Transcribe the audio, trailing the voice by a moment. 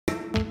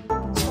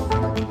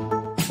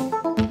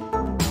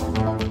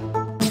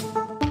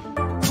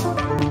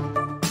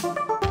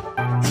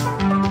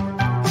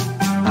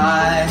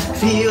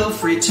Feel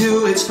free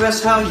to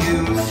express how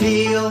you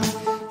feel.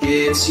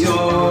 It's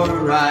your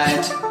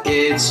right,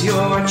 it's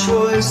your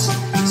choice.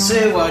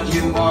 Say what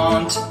you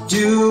want,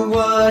 do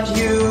what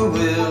you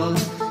will.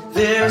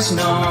 There's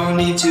no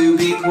need to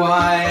be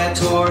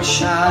quiet or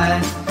shy.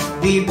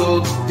 Be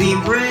bold, be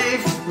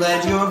brave,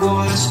 let your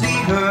voice be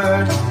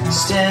heard.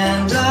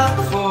 Stand up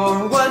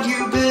for what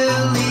you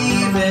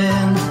believe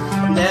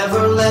in.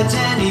 Never let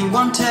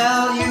anyone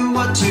tell you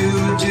what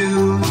to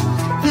do.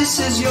 This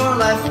is your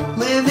life,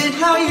 live it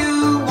how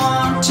you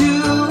want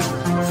to.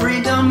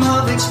 Freedom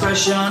of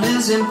expression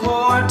is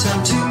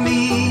important to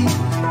me.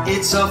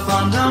 It's a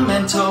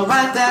fundamental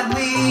right that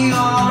we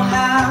all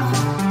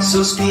have.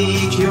 So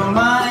speak your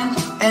mind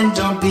and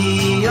don't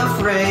be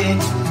afraid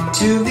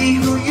to be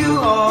who you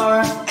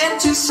are and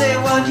to say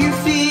what you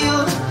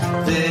feel.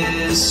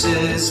 This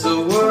is the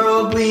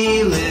world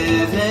we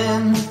live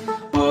in,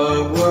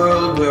 a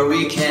world where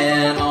we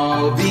can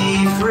all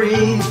be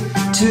free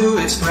to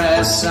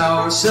express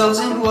ourselves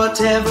in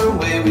whatever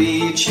way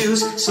we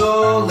choose.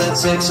 So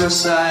let's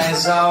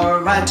exercise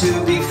our right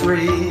to be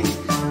free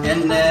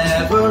and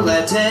never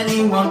let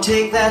anyone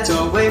take that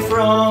away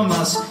from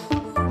us.